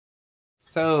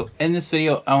So in this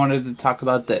video I wanted to talk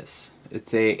about this.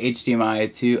 It's a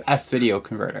HDMI to S-video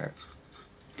converter.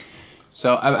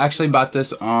 So I've actually bought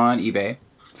this on eBay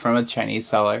from a Chinese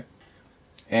seller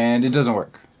and it doesn't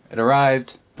work. It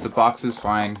arrived, the box is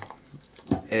fine,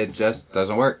 it just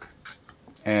doesn't work.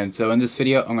 And so in this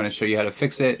video I'm going to show you how to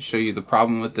fix it, show you the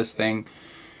problem with this thing,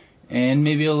 and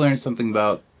maybe you'll learn something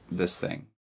about this thing.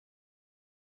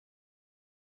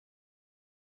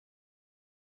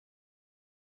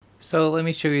 So let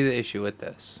me show you the issue with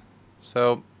this.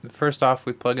 So first off,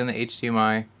 we plug in the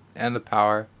HDMI and the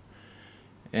power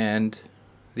and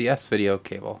the S-video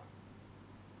cable.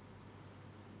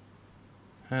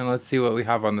 And let's see what we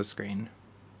have on the screen.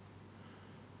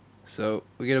 So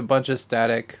we get a bunch of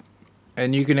static,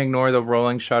 and you can ignore the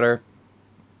rolling shutter,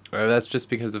 or that's just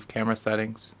because of camera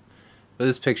settings, but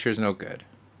this picture is no good.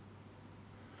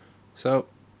 So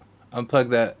unplug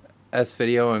the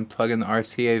S-video and plug in the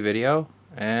RCA video,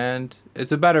 and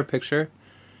it's a better picture.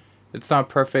 It's not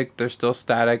perfect, there's still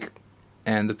static,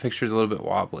 and the picture is a little bit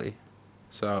wobbly.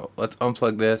 So let's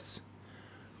unplug this,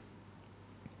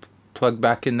 plug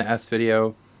back in the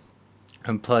S-video,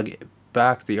 and plug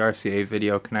back the RCA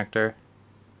video connector,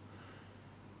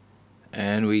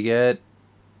 and we get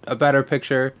a better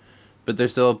picture, but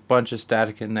there's still a bunch of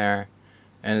static in there,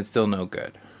 and it's still no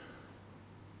good.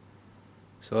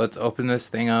 So let's open this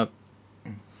thing up.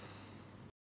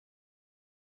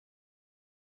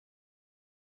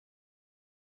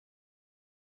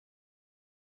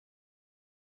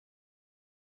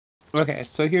 Okay,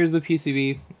 so here's the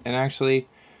PCB, and actually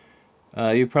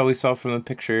you probably saw from the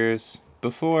pictures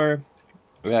before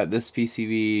that this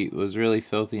PCB was really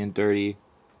filthy and dirty,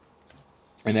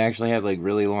 and it actually had like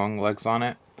really long legs on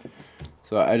it.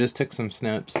 So I just took some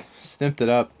snips, snipped it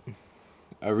up,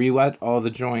 I re-wet all the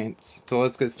joints. So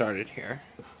let's get started here.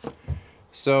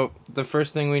 So the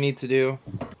first thing we need to do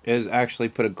is actually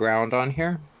put a ground on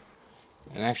here,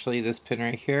 and actually this pin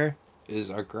right here is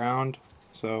our ground.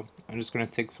 So I'm just going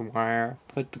to take some wire,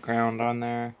 put the ground on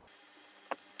there.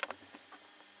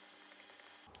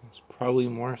 It's probably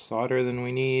more solder than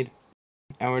we need.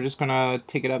 And we're just going to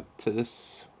take it up to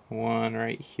this one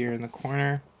right here in the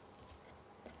corner.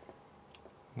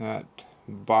 That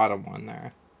bottom one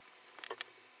there.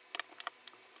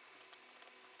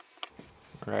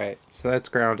 Alright, so that's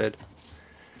grounded.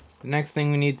 The next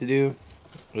thing we need to do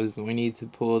is we need to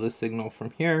pull the signal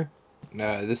from here.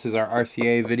 This is our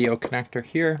RCA video connector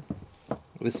here.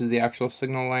 This is the actual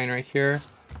signal line right here.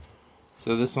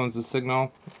 So this one's the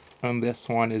signal, and this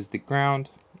one is the ground.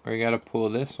 We gotta pull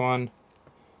this one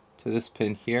to this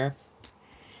pin here.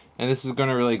 And this is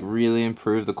gonna really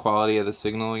improve the quality of the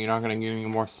signal. You're not gonna get any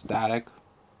more static.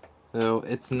 So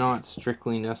it's not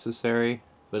strictly necessary,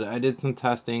 but I did some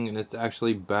testing and it's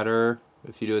actually better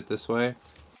if you do it this way.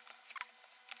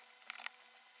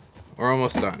 We're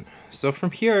almost done. So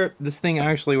from here, this thing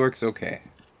actually works okay.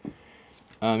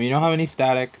 You don't have any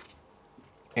static,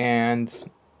 and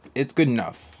it's good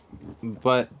enough,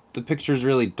 but the picture is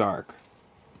really dark.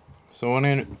 So what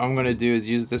I'm going to do is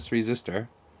use this resistor.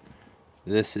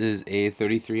 This is a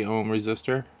 33 ohm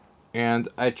resistor, and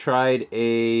I tried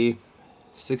a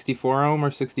 64 ohm or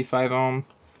 65 ohm.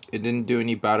 It didn't do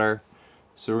any better,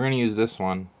 so we're going to use this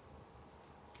one,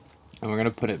 and we're going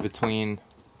to put it between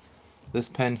this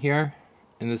pin here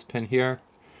and this pin here,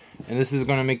 and this is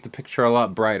going to make the picture a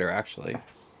lot brighter actually.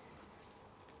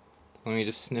 Let me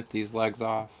just snip these legs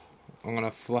off. I'm going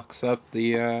to flux up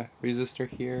the resistor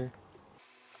here.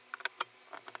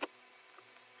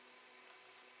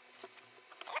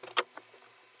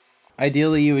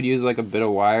 Ideally you would use like a bit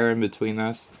of wire in between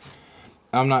this.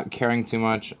 I'm not caring too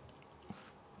much,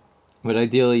 but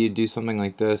ideally you'd do something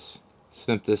like this.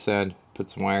 Snip this end, put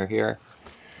some wire here.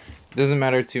 Doesn't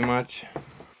matter too much.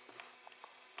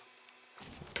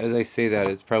 As I say that,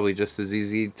 it's probably just as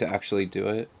easy to actually do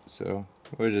it, so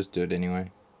we'll just do it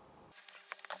anyway.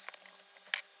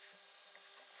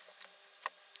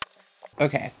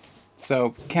 Okay,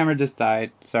 so camera just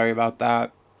died, sorry about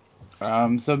that.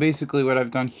 So basically what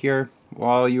I've done here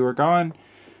while you were gone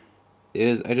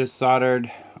is I just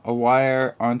soldered a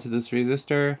wire onto this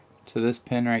resistor to this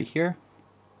pin right here.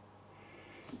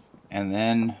 And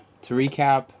then to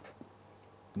recap,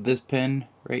 this pin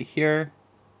right here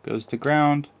goes to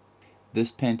ground, this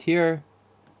pin here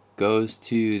goes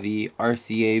to the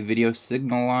RCA video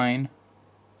signal line,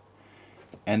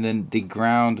 and then the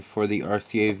ground for the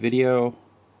RCA video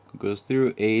goes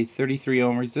through a 33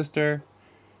 ohm resistor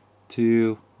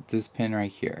to this pin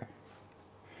right here.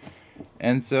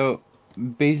 And so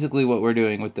basically what we're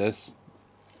doing with this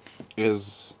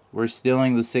is we're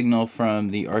stealing the signal from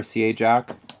the RCA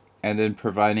jack and then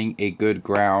providing a good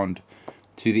ground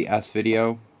to the S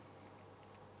video.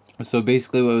 So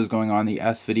basically what was going on, the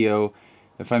S video,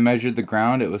 if I measured the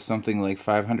ground, it was something like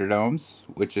 500 ohms,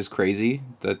 which is crazy.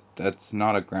 That's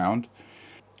not a ground.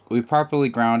 We properly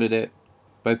grounded it.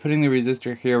 By putting the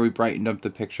resistor here, we brightened up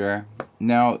the picture.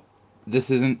 Now,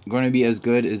 this isn't going to be as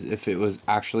good as if it was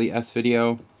actually S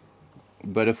video,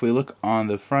 but if we look on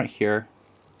the front here,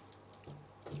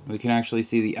 we can actually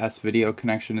see the S video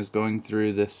connection is going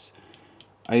through this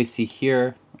IC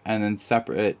here, and then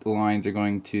separate lines are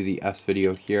going to the S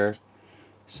video here.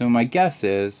 So my guess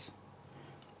is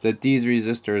that these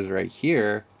resistors right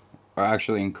here are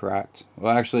actually incorrect.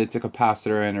 Well, actually it's a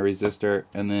capacitor and a resistor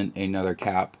and then another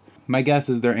cap. My guess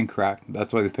is they're incorrect.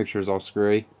 That's why the picture is all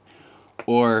screwy.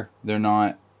 Or they're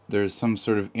not. There's some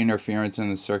sort of interference in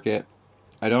the circuit.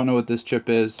 I don't know what this chip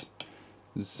is,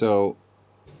 so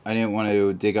I didn't want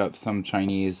to dig up some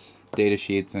Chinese data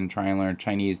sheets and try and learn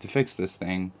Chinese to fix this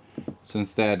thing. So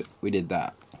instead, we did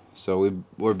that. So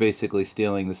we're basically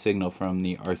stealing the signal from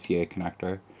the RCA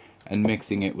connector and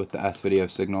mixing it with the S video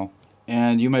signal.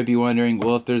 And you might be wondering,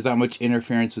 well, if there's that much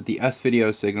interference with the S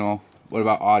video signal, what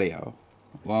about audio?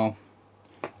 Well,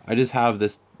 I just have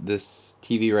this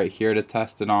TV right here to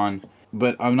test it on,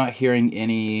 but I'm not hearing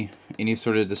any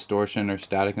sort of distortion or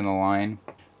static in the line.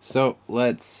 So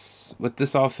with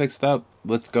this all fixed up,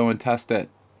 let's go and test it,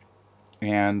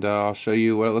 and I'll show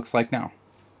you what it looks like now.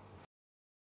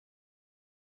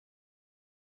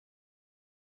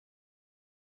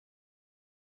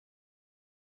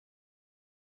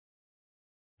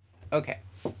 Okay,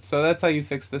 so that's how you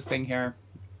fix this thing here,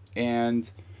 and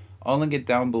I'll link it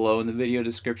down below in the video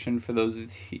description for those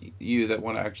of you that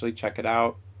want to actually check it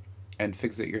out and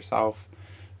fix it yourself.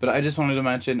 But I just wanted to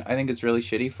mention, I think it's really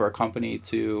shitty for a company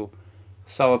to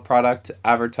sell a product,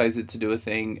 advertise it to do a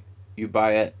thing, you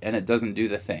buy it, and it doesn't do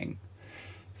the thing.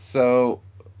 So,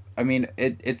 I mean,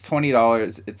 it's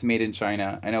 $20, it's made in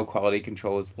China. I know quality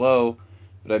control is low,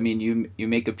 but I mean, you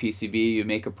make a PCB, you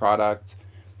make a product,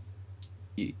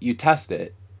 you test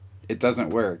it, it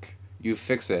doesn't work, you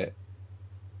fix it.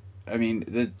 I mean,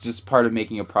 it's just part of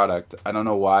making a product. I don't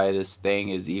know why this thing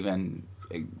is even,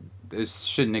 this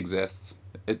shouldn't exist.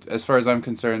 As far as I'm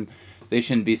concerned, they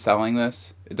shouldn't be selling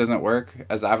this. It doesn't work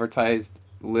as advertised,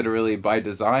 literally by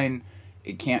design.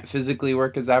 It can't physically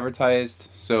work as advertised.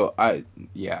 So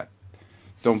yeah,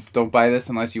 don't buy this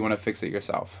unless you want to fix it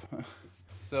yourself.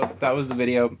 So that was the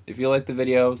video. If you like the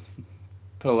video,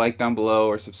 put a like down below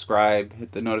or subscribe,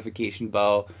 hit the notification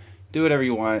bell, do whatever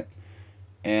you want.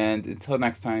 And until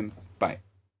next time, bye.